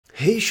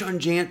Hey, Sean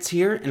Jantz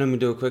here, and I'm going to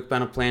do a quick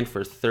final plan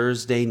for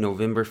Thursday,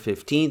 November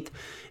 15th.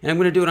 And I'm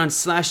going to do it on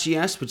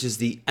 /ES, which is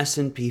the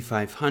S&P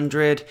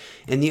 500,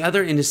 and the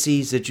other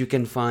indices that you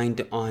can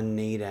find on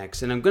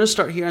NADEX. And I'm going to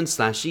start here on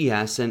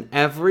 /ES, and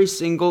every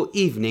single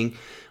evening,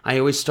 I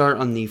always start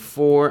on the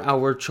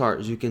 4-hour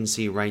chart, as you can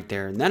see right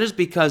there. And that is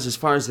because as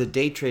far as the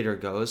day trader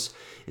goes,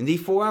 and the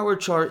 4-hour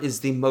chart is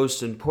the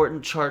most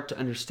important chart to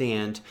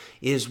understand,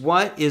 is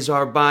what is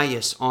our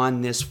bias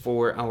on this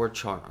 4-hour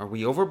chart? Are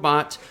we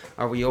overbought?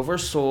 Are we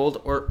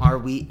oversold? Or are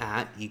we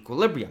at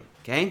equilibrium?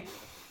 Okay?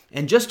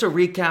 And just a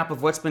recap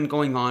of what's been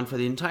going on for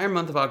the entire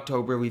month of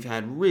October, we've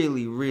had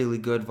really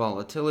good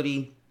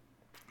volatility.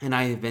 And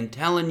I have been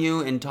telling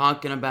you and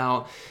talking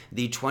about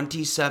the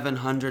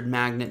 2700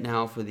 magnet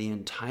now for the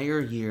entire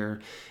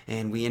year.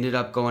 And we ended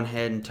up going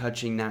ahead and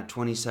touching that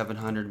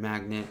 2700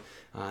 magnet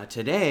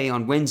today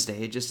on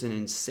Wednesday. Just an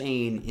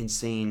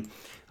insane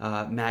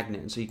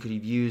magnet. And so you could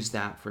have used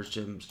that for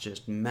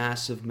just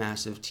massive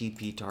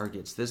TP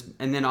targets.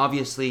 And then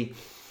obviously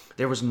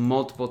there was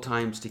multiple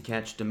times to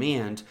catch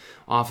demand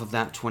off of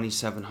that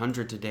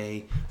 2700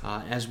 today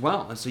as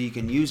well. And so you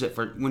can use it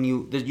for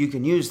you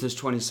can use this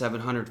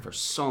 2700 for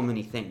so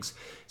many things.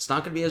 It's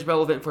not going to be as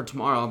relevant for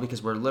tomorrow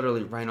because we're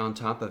literally right on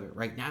top of it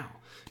right now.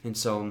 And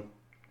so,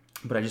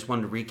 but I just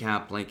wanted to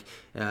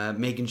recap,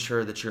 making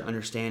sure that you're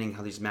understanding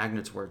how these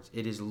magnets work.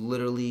 It is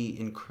literally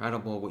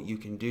incredible what you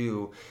can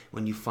do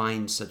when you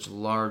find such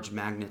large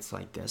magnets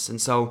like this.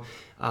 And so,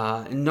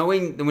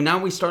 knowing when now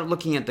we start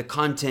looking at the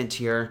content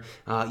here,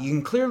 you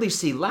can clearly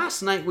see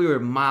last night we were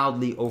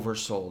mildly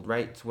oversold,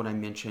 right? That's what I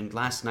mentioned.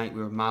 Last night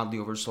we were mildly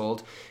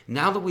oversold.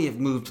 Now that we have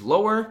moved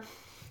lower,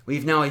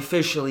 we've now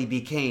officially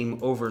became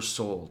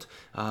oversold.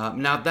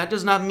 Now, that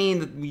does not mean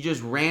that we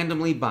just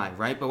randomly buy,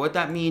 right? But what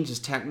that means is,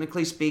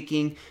 technically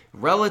speaking,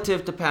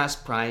 relative to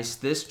past price,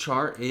 this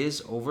chart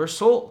is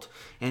oversold.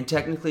 And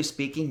technically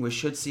speaking, we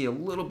should see a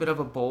little bit of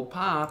a bull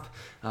pop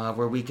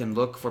where we can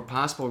look for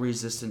possible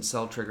resistance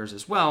sell triggers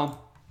as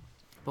well.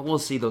 But we'll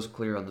see those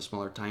clear on the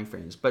smaller time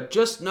frames. But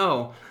just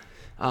know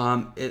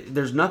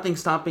there's nothing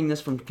stopping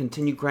this from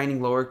continue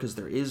grinding lower because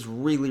there is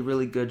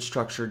really good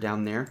structure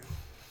down there.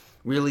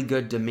 Really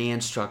good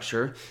demand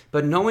structure.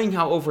 But knowing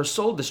how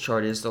oversold this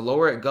chart is, the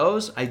lower it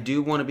goes, I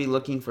do want to be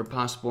looking for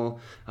possible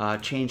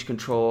change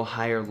control,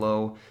 higher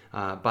low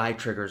buy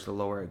triggers the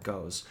lower it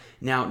goes.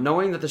 Now,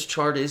 knowing that this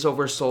chart is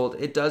oversold,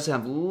 it does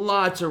have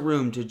lots of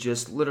room to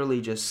just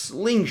literally just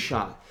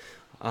slingshot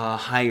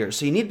higher.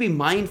 So you need to be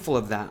mindful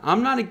of that.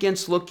 I'm not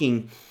against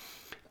looking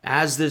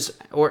as this,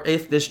 or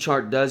if this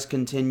chart does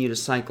continue to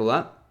cycle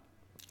up,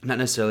 not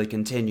necessarily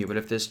continue, but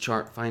if this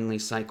chart finally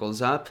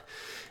cycles up,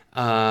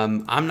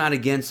 I'm not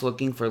against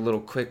looking for little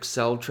quick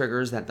sell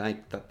triggers that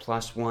like the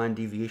 +1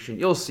 deviation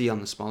you'll see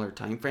on the smaller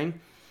time frame.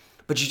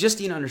 But you just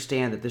need to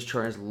understand that this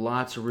chart has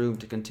lots of room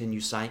to continue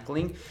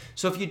cycling.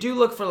 So if you do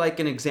look for like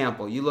an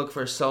example, you look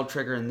for a sell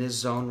trigger in this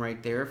zone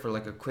right there for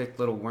like a quick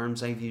little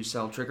worm's eye view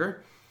sell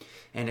trigger,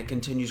 and it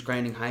continues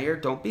grinding higher,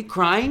 don't be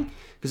crying,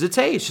 because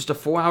it's just a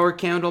 4-hour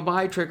candle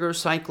buy trigger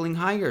cycling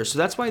higher. So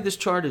that's why this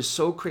chart is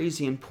so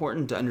crazy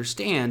important to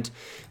understand,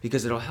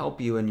 because it'll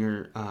help you in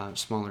your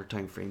smaller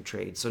time frame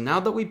trade. So now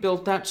that we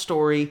built that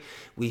story,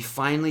 we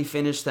finally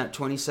finished that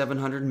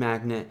 2700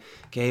 magnet.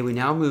 Okay, we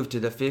now move to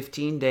the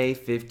 15-day,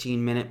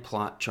 15-minute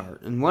plot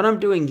chart. And what I'm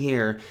doing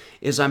here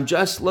is I'm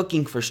just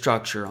looking for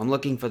structure. I'm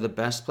looking for the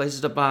best places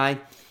to buy,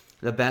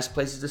 the best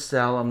places to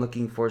sell. I'm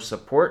looking for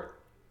support,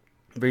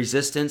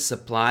 resistance,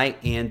 supply,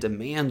 and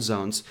demand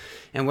zones.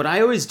 And what I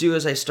always do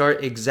is I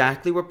start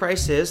exactly where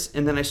price is,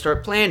 and then I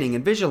start planning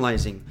and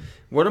visualizing.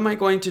 What am I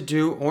going to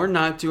do or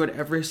not do at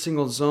every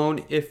single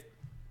zone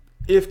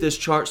if this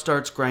chart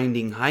starts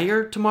grinding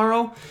higher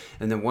tomorrow?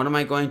 And then what am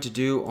I going to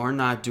do or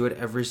not do at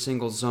every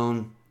single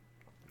zone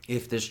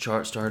if this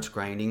chart starts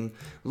grinding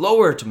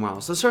lower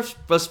tomorrow? So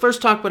let's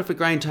first talk about if we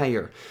grind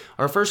higher.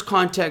 Our first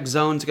contact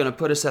zone is going to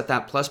put us at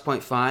that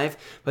 +0.5,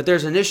 but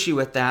there's an issue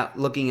with that,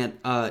 looking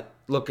at that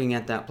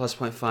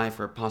 +0.5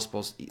 for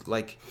possible,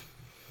 like,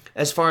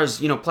 as far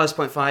as,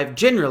 +0.5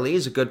 generally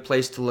is a good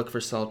place to look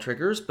for sell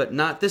triggers, but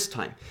not this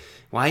time.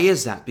 Why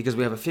is that? Because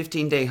we have a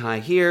 15-day high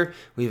here,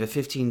 we have a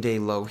 15-day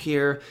low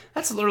here.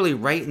 That's literally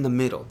right in the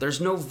middle.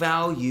 There's no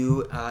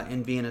value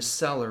in being a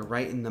seller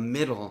right in the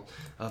middle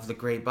of the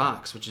gray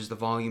box, which is the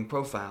volume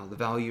profile, the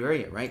value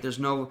area, right? There's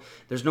no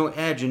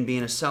edge in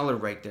being a seller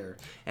right there.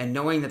 And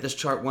knowing that this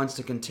chart wants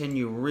to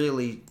continue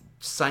really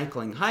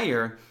cycling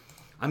higher,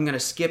 I'm going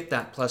to skip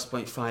that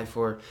 +0.5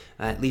 for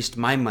at least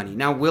my money.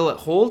 Now, will it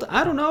hold?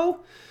 I don't know.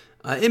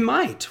 It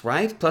might,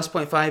 right?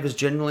 +0.5 is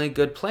generally a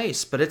good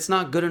place, but it's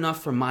not good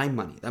enough for my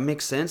money. That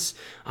makes sense?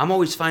 I'm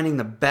always finding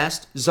the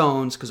best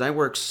zones because I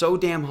work so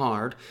damn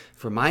hard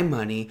for my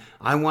money.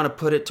 I want to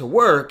put it to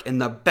work in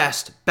the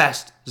best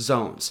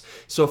zones.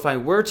 So if I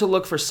were to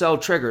look for sell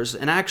triggers,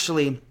 and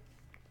actually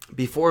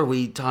before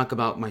we talk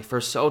about my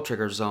first sell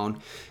trigger zone,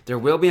 there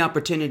will be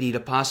opportunity to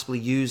possibly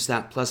use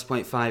that plus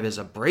 0.5 as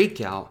a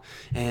breakout.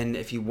 And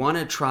if you want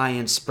to try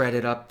and spread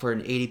it up for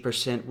an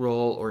 80%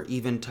 roll or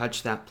even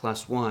touch that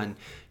plus one,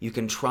 you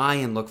can try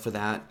and look for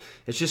that.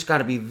 It's just got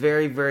to be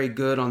very, very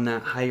good on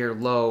that higher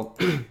low.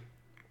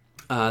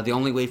 The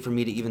only way for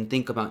me to even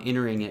think about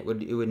entering it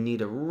would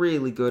need a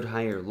really good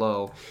higher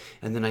low,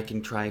 and then I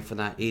can try for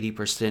that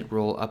 80%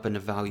 roll up in a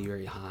value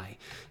area high.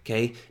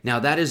 Okay, now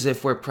that is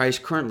if where price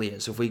currently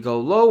is. If we go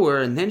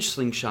lower and then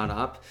slingshot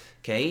up,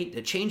 okay,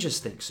 it changes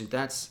things. So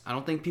I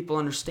don't think people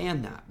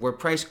understand that. Where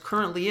price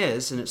currently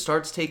is and it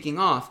starts taking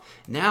off,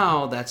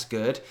 now that's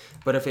good.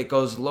 But if it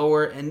goes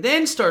lower and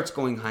then starts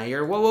going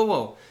higher,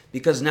 whoa,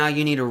 because now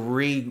you need to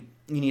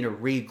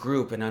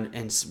regroup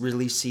and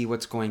really see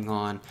what's going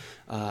on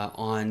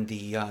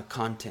the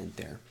content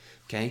there.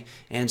 Okay,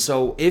 and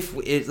so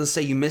let's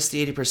say you missed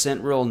the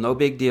 80% rule, no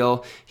big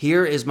deal.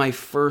 Here is my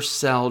first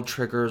sell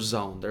trigger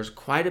zone. There's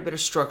quite a bit of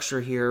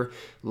structure here,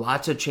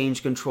 lots of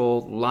change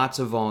control, lots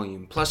of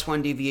volume. Plus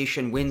one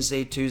deviation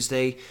Wednesday,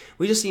 Tuesday.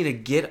 We just need to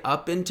get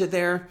up into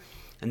there.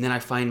 And then I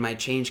find my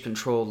change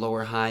control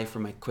lower high for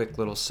my quick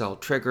little sell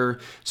trigger.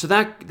 So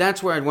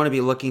that's where I'd want to be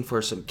looking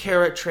for some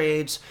carrot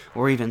trades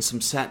or even some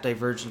set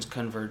divergence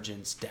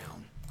convergence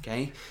down.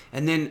 Okay,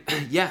 and then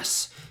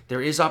yes,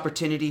 there is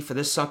opportunity for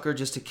this sucker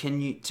just to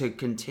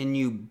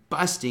continue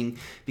busting,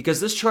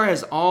 because this chart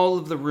has all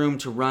of the room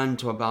to run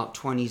to about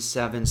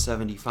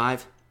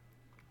 27.75,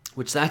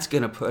 which that's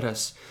going to put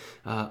us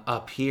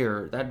up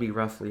here. That'd be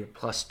roughly a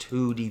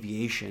 +2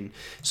 deviation.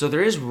 So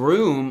there is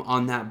room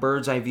on that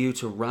bird's eye view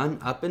to run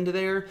up into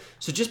there.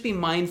 So just be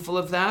mindful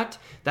of that.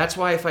 That's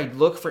why if I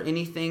look for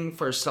anything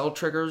for sell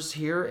triggers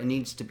here, it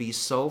needs to be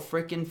so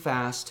freaking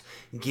fast.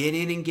 Get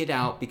in and get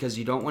out, because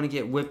you don't want to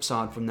get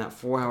whipsawed from that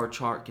 4-hour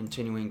chart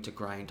continuing to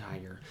grind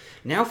higher.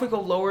 Now if we go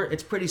lower,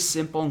 it's pretty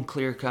simple and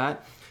clear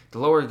cut. The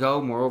lower we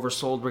go, more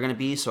oversold we're going to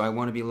be, so I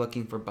want to be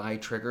looking for buy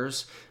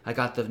triggers. I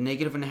got the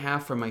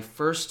 -1.5 for my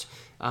first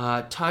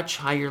touch,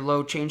 higher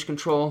low change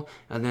control,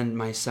 and then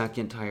my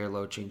second higher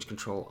low change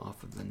control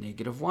off of the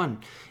 -1.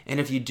 And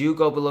if you do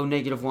go below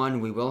 -1,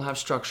 we will have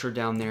structure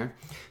down there.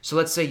 So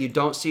let's say you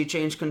don't see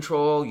change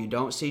control,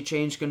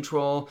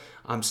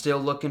 I'm still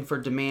looking for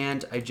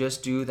demand. I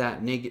just do the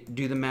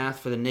math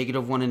for the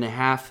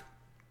 -1.5.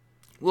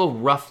 Will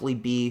roughly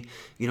be,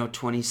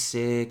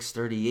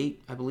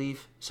 26.38, I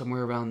believe,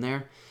 somewhere around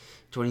there.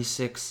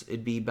 26,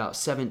 it'd be about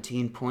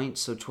 17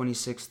 points, so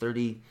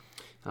 26.37,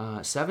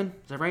 is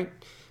that right?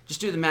 Just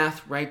do the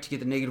math, right, to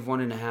get the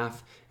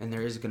 -1.5, and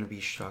there is going to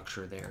be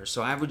structure there.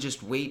 So I would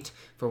just wait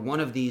for one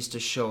of these to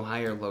show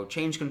higher low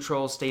change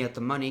control, stay at the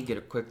money, get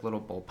a quick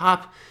little bull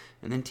pop,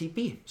 and then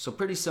TP. So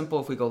pretty simple.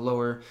 If we go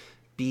lower,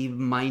 be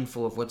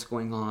mindful of what's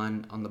going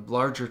on the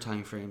larger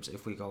time frames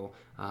if we go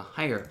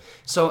higher.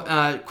 So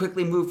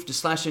quickly move to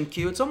slash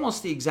NQ. It's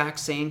almost the exact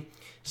same.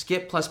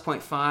 Skip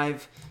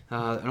 +0.5.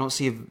 I don't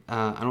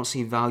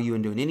see value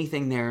in doing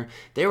anything there.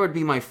 There would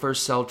be my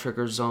first sell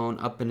trigger zone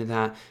up into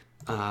that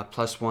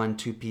 +1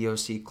 2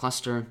 POC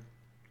cluster.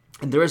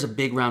 And there is a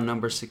big round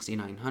number,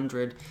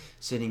 6,900,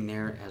 sitting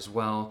there as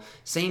well.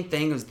 Same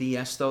thing as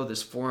DS though.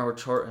 This 4-hour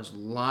chart has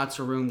lots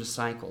of room to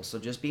cycle. So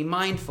just be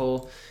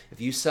mindful.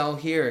 If you sell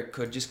here, it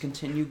could just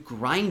continue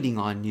grinding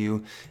on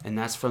you. And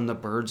that's from the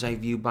bird's eye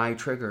view buy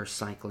trigger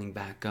cycling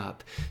back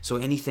up. So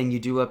anything you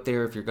do up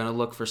there, if you're going to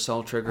look for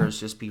sell triggers,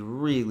 just be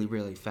really,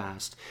 really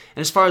fast.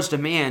 And as far as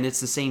demand, it's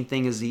the same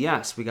thing as the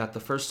S. We got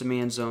the first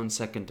demand zone,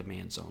 second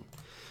demand zone.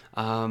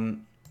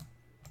 And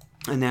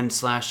then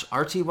slash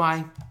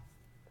RTY.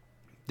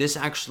 This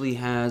actually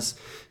has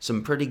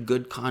some pretty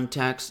good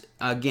context.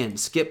 Again,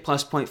 skip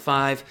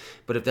 +0.5,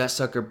 but if that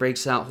sucker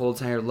breaks out,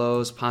 holds higher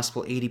lows,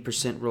 possible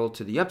 80% roll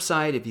to the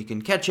upside if you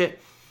can catch it.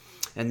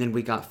 And then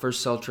we got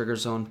first sell trigger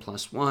zone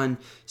 +1,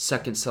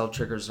 second sell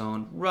trigger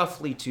zone,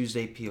 roughly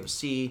Tuesday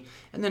POC,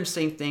 and then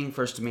same thing,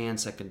 first demand,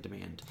 second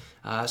demand.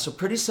 So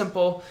pretty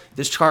simple.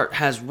 This chart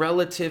has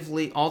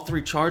all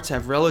three charts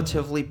have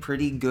relatively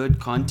pretty good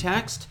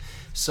context.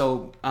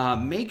 So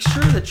make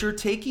sure that you're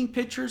taking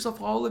pictures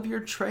of all of your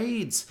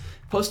trades.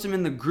 Post them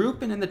in the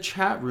group and in the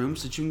chat room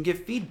so that you can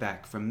get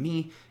feedback from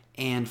me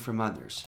and from others.